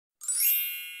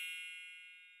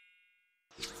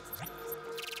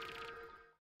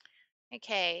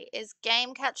Okay, is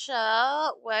Game Catcher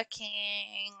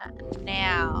working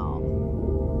now?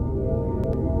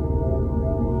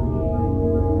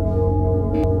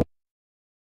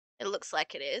 It looks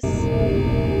like it is.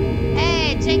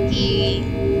 Hey, Jakey!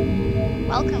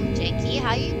 Welcome, Jakey.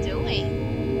 How you doing?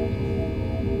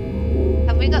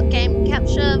 Have we got Game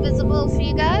Capture visible for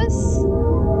you guys?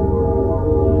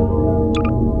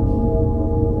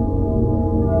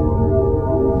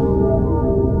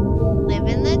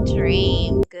 Living the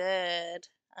dream. Good.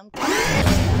 I'm glad.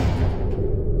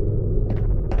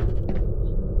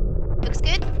 Looks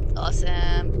good?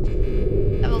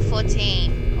 Awesome. Level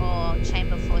 14 or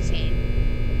chamber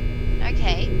 14.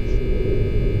 Okay.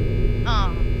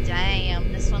 Oh,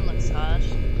 damn. This one looks hard.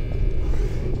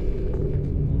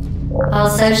 All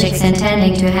subjects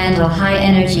intending to handle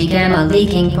high-energy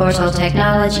gamma-leaking portal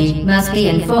technology must be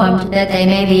informed that they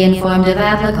may be informed of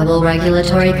applicable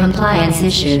regulatory compliance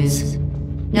issues.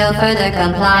 No further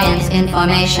compliance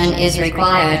information is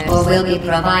required or will be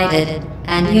provided,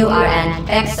 and you are an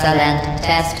excellent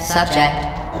test subject.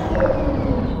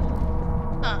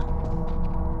 Huh.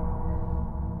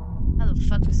 How the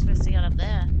fuck are we supposed to get up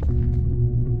there?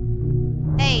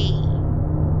 Hey!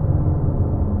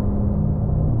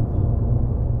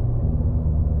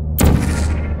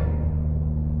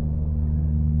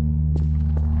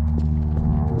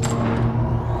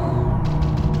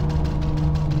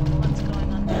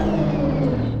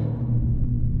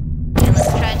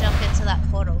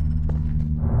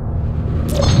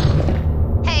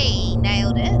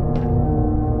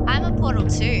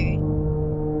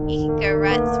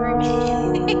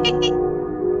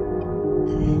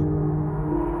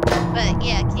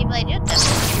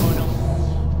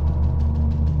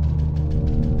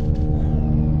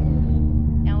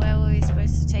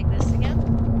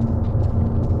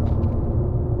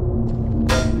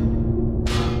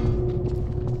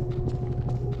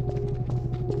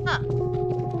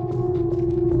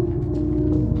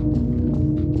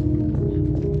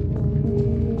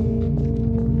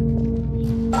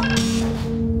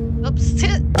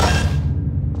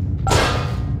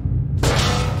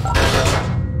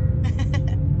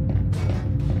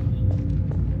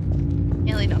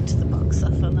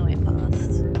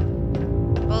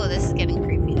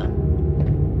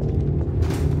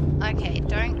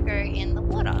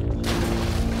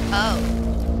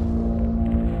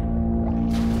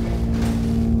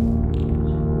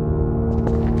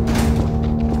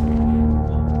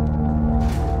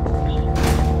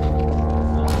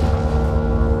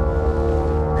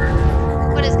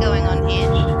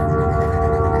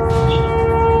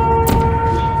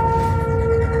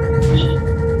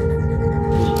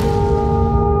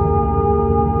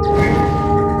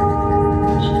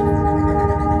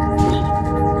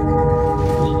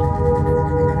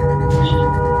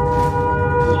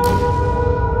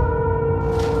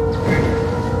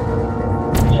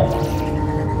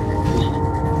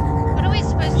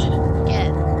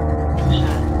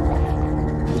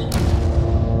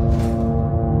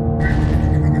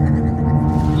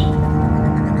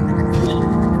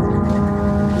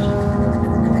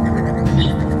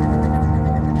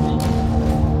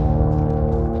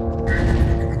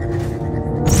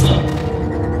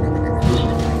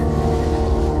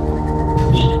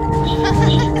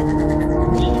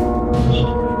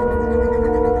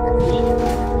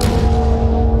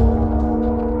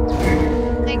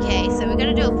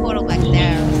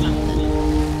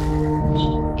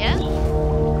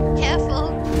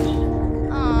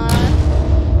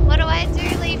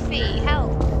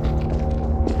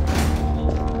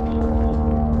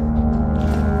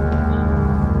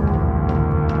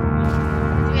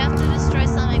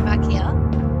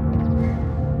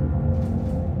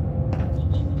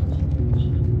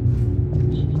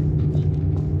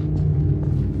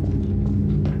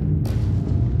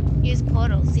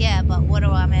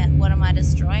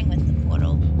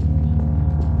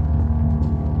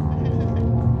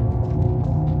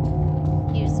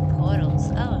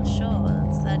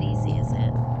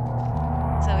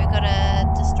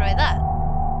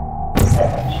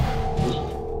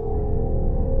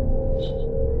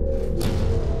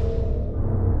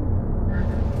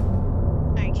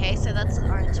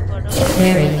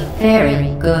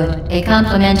 Very good. A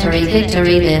complimentary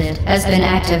victory lift has been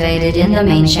activated in the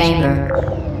main chamber.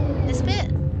 This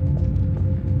bit.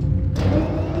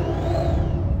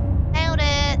 Nailed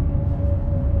it.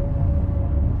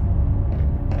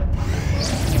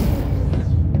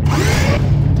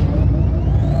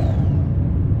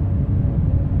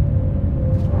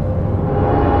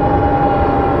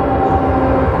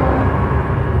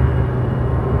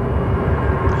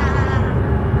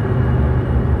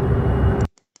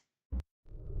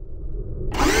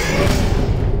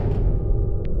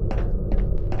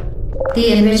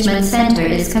 The Enrichment Center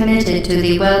is committed to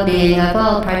the well-being of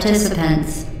all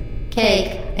participants.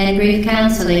 Cake and grief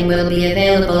counseling will be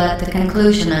available at the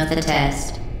conclusion of the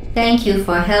test. Thank you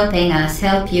for helping us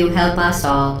help you help us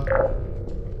all.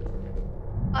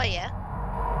 Oh yeah.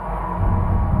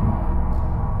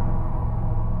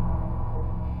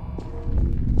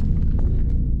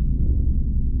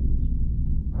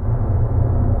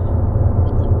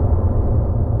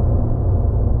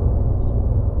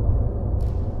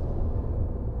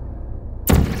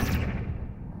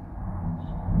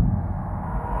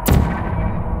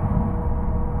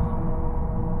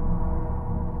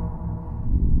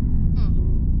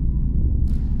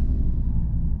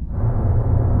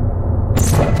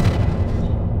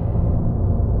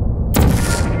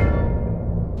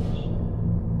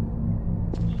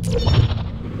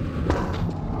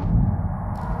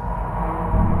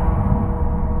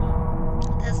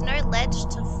 There's no ledge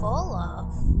to fall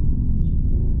off.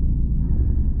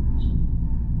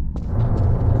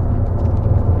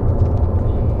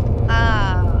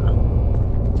 Ah.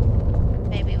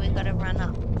 Maybe we gotta run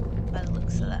up by the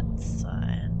looks of that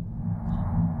sign.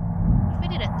 What if we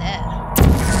did it there?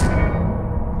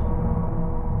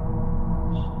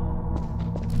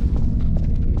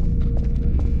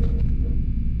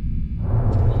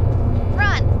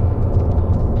 Run!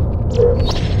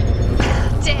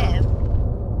 Damn.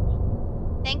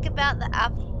 Think about the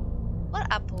apple. What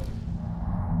apple?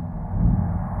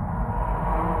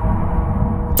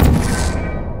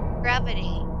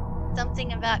 Gravity.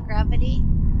 Something about gravity?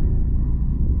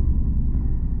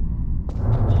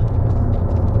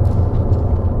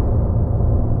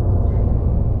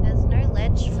 There's no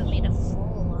ledge for me to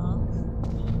fall off.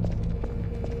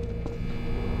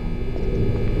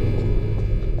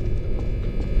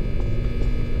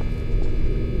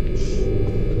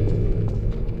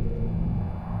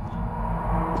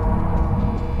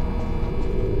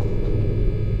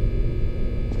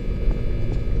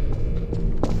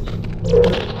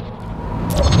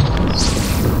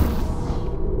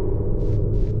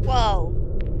 Whoa.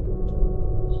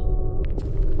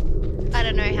 I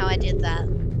don't know how I did that.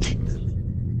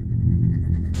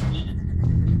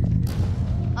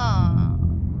 Oh.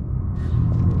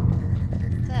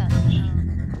 That.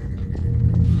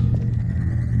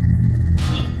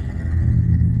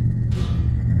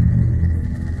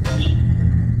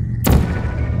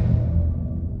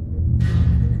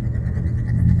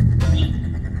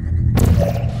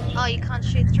 Oh, you can't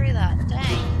shoot through that.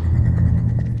 Dang.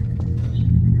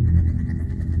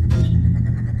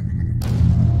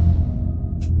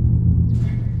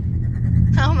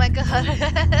 Oh my god,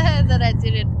 that I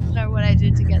didn't know what I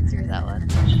did to get through that one.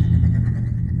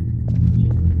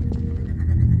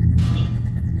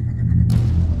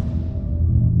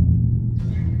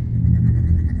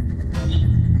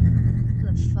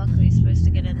 How the fuck are we supposed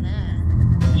to get in there?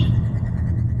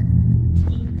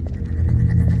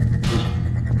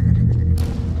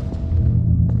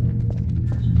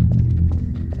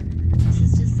 This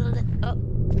is just a little... Oh,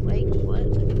 wait,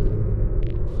 what?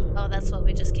 Oh, that's what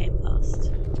we just came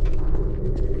past.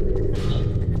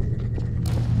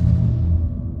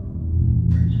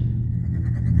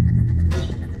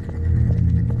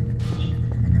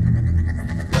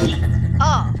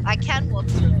 Oh, I can walk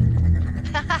through it.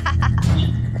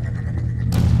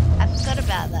 I forgot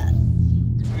about that.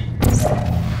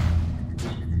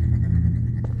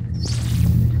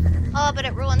 Oh, but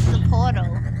it ruins the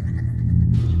portal.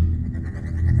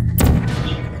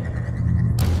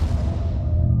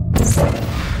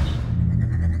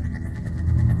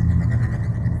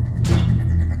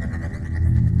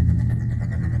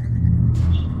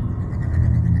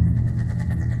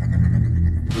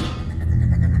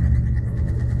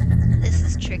 This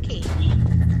is tricky.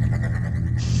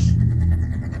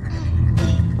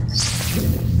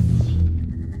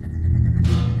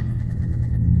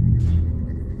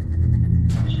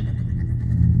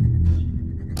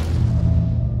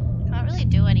 Can't really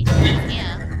do anything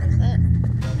here, is it?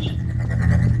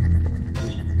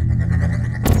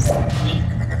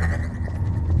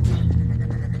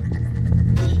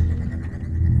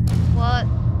 What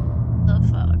the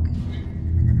fuck?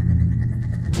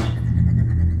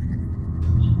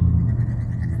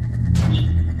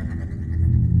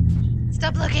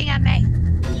 Stop looking at me!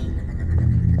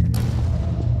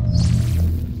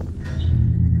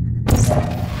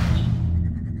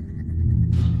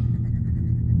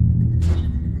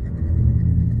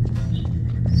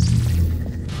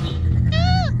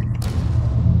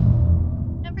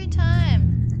 Every time.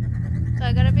 So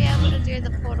I gotta be able to do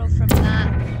the portal from that.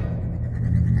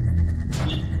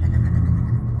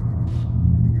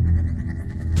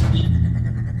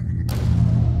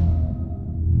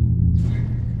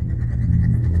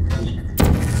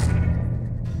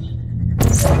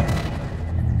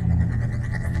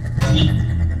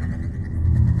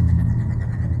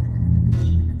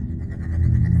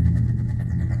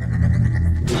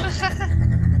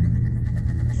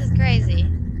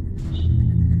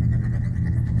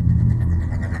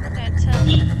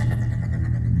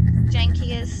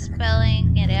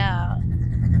 spelling it out.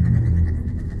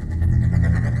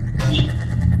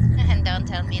 And don't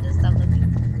tell me to stop looking.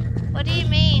 What do you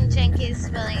mean Jenki's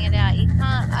spelling it out? You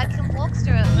can't, I can walk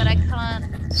through it, but I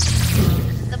can't,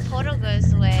 the portal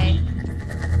goes away.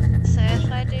 So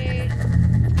if I do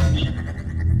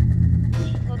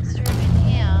walk through in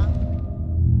here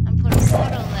and put a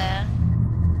portal there,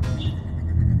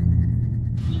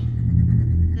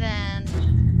 then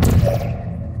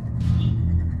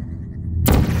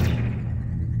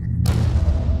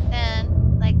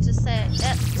like just say,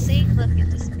 yep, see, look, it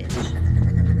just fits.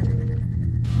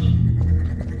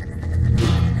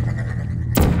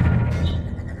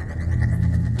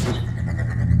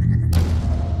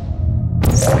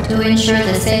 To ensure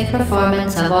the safe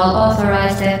performance of all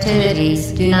authorized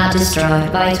activities, do not destroy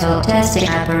vital testing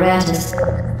apparatus.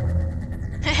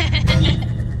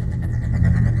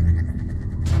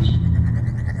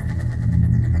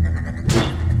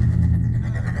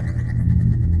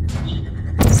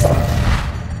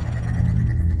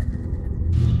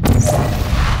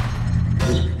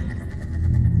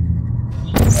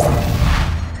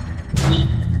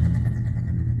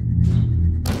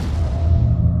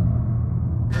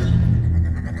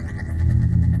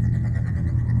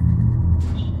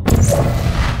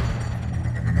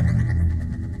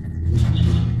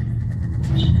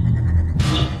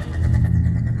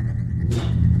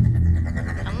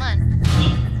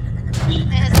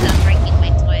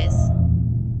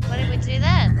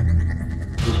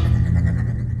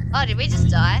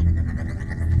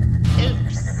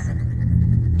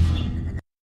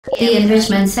 The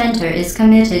Enrichment Center is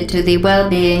committed to the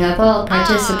well-being of all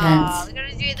participants.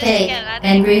 Cake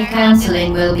and grief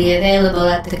counseling will be available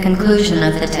at the conclusion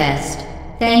of the test.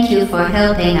 Thank you for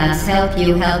helping us help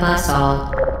you help us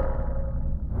all.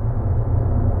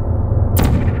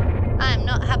 I'm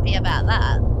not happy about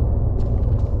that.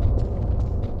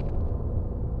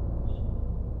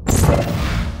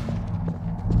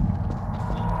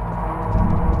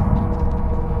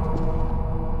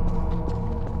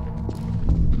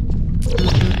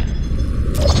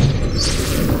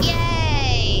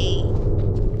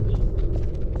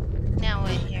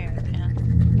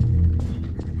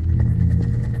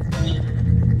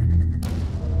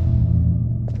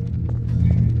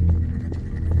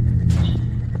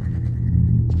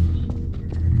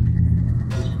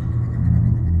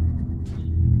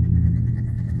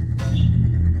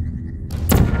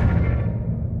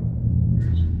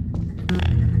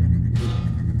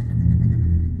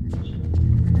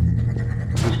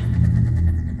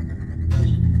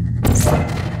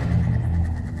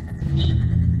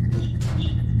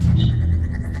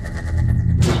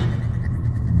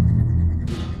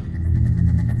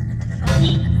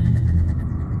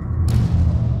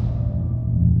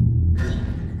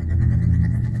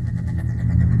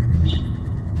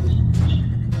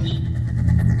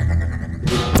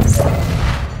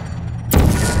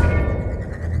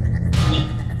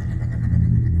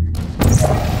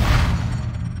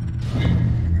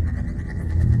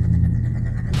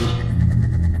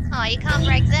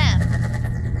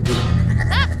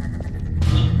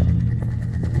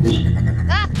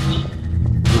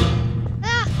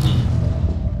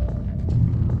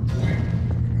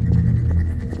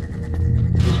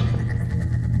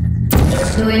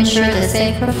 To ensure the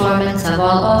safe performance of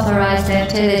all authorized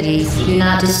activities, do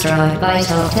not destroy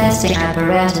vital testing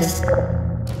apparatus.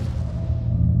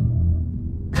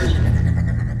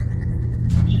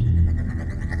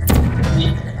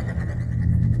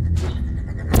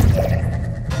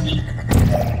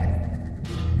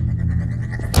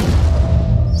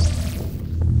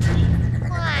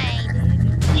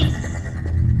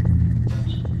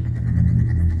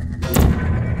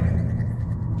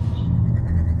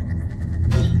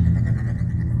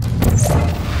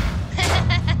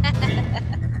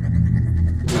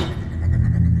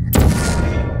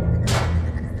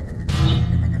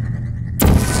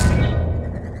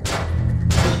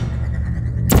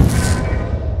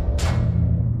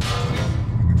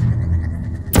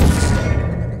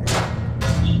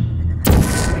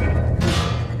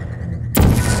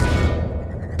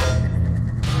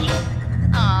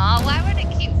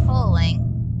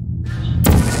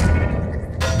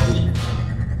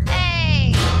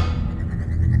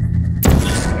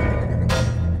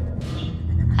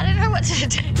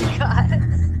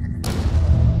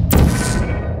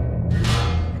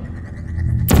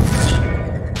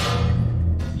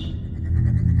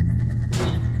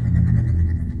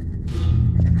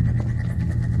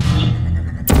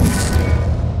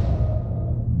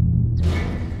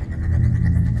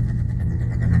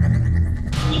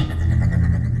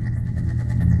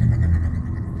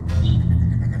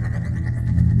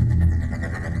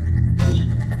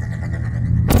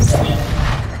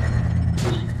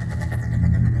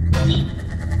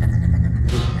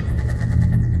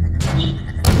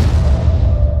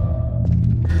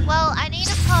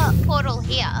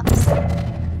 here.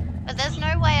 But there's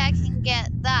no way I can get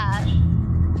that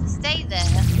to stay there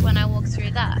when I walk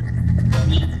through that.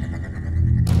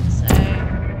 So...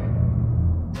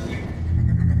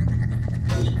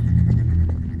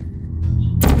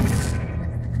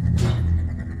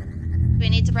 do we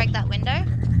need to break that window?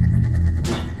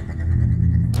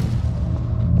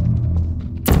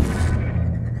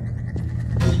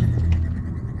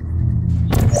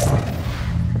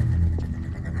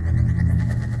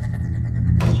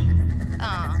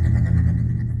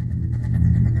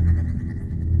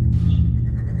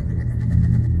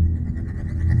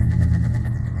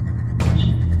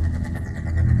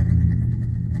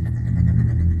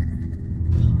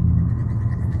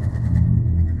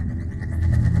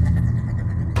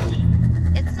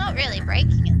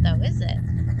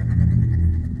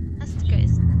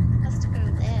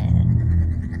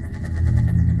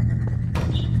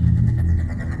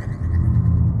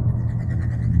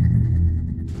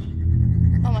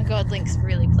 Link's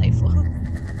really playful. What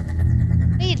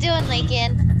are you doing,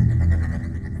 Lincoln?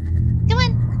 Come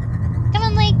on! Come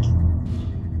on, Link!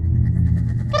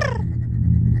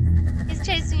 Brrr. He's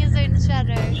chasing his own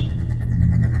shadow.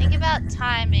 Think about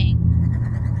timing.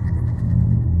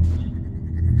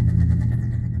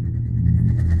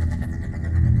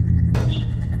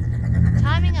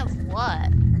 Timing of what?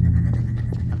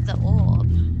 Of the orb.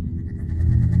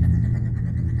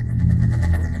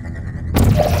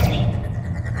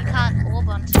 Can't orb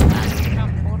onto that, you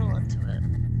can't portal onto it.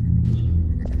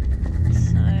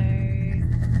 So...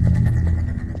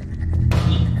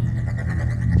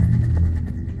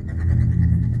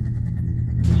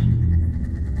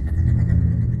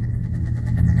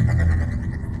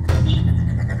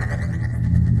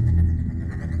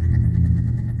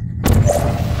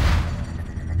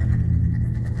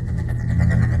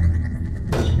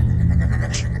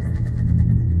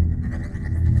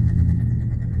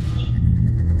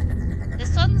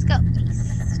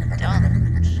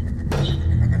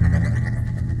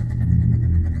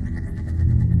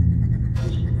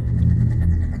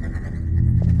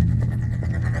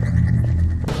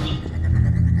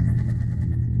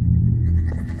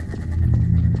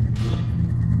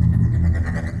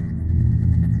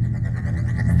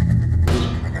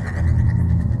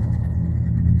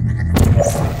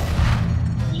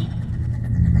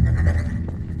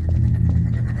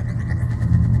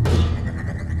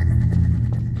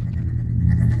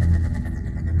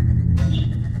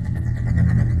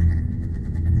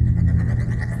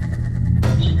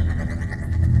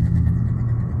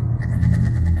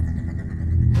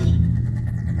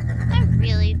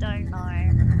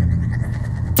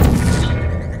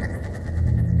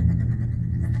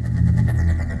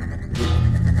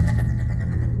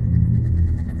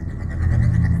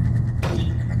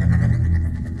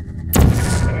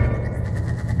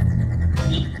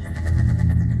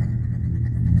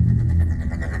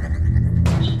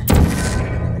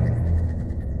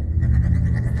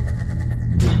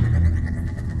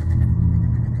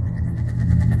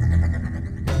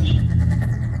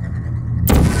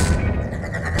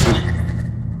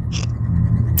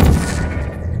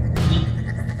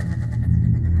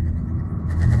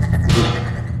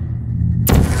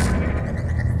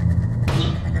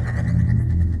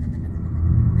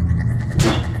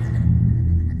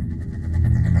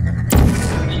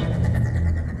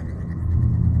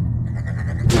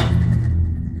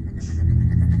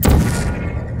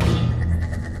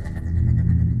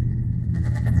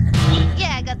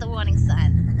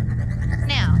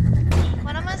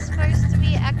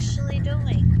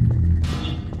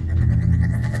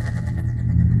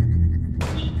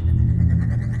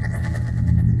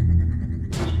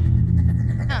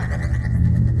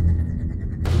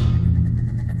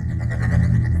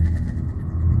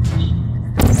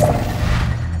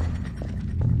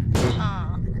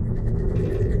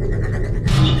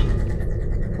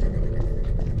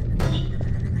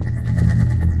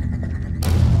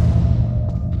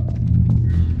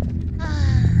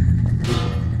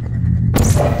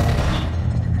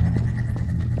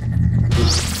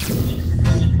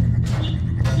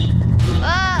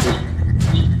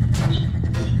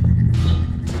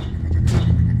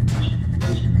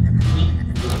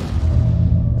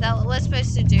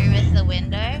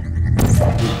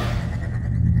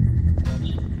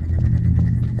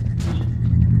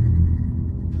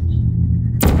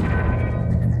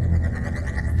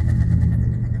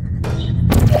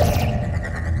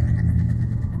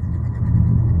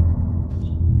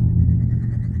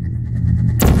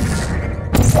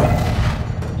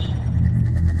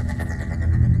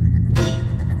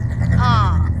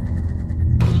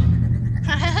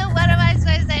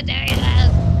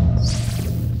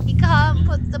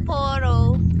 the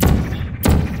portal.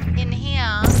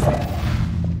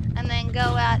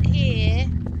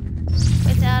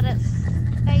 it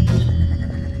fade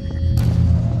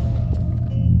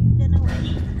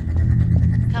away.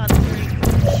 Can't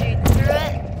shoot through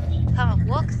it. Can't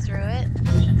walk through it.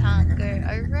 Can't go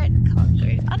over it. Can't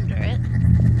go under it.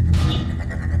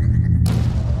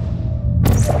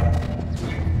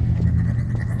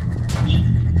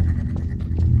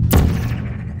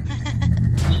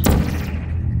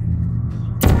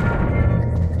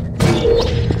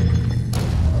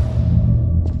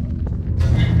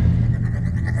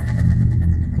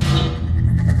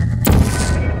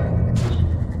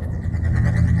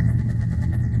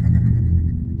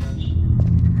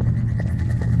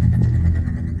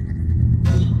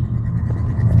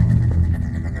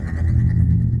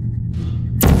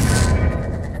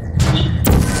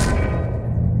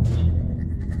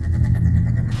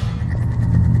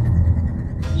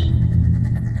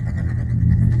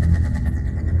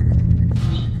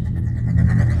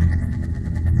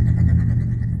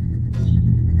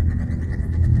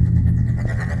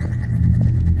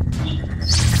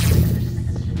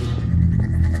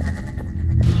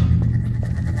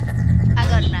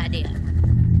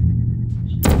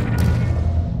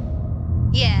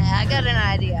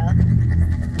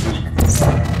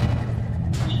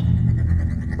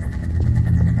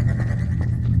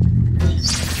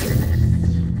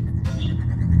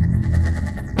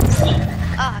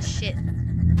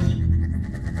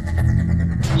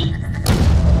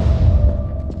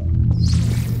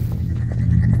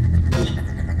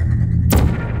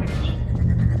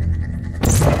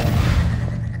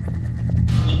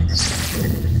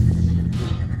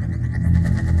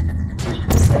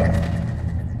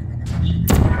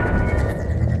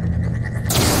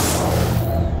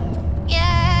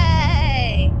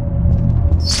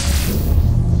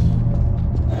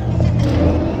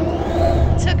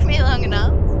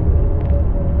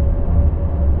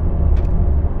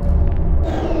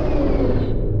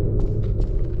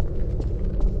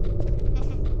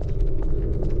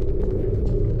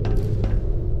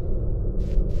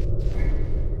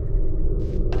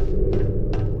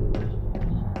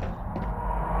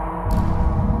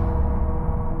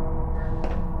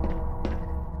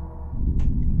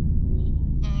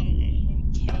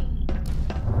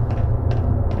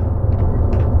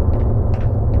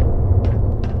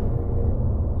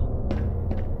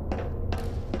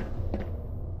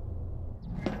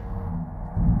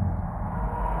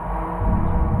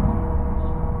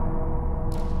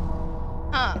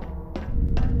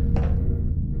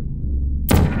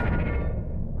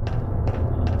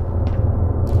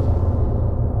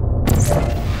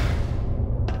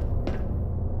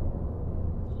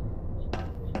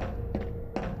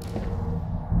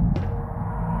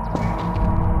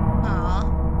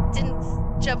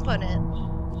 Jump on it.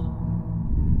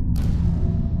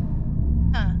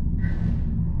 Huh.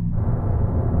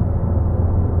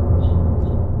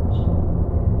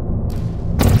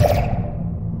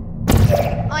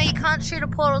 Oh, you can't shoot a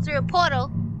portal through a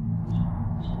portal?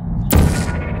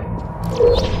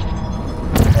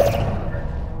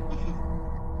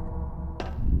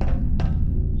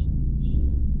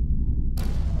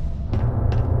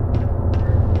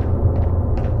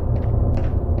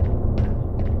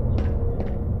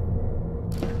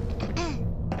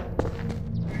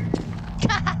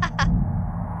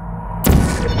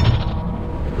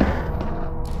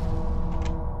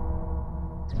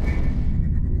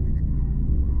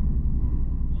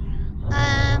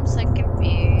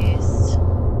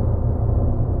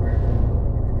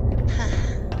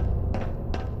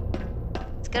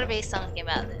 Something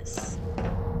about this.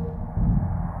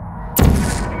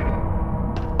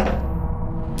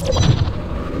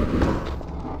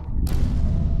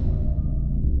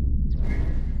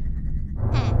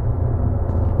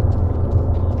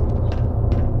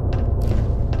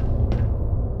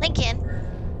 Lincoln.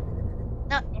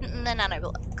 No, the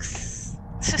nanoblocks.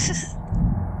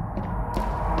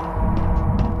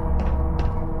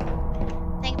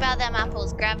 Think about them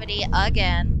apples. Gravity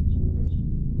again.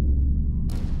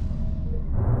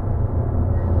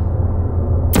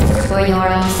 For your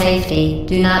own safety,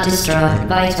 do not destroy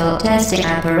vital testing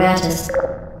apparatus.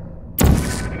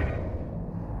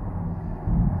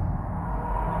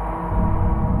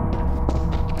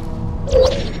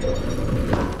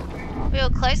 We were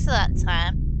close to that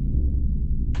time.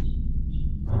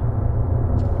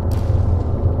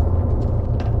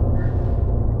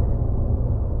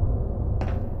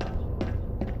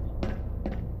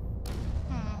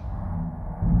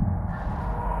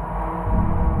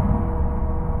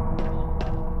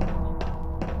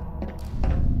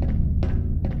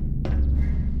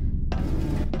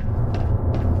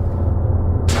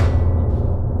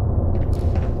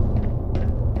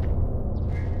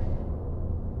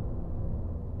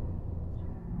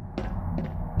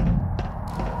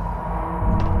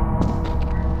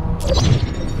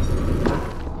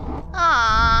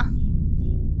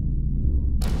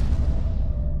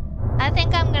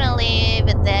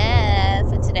 it there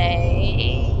for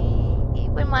today.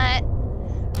 We might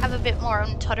have a bit more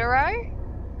on Totoro.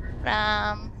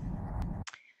 I'm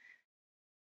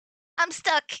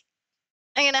stuck.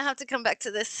 I'm gonna have to come back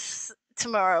to this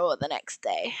tomorrow or the next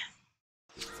day.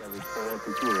 Every 4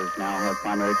 computers now have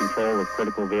primary control of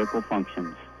critical vehicle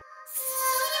functions.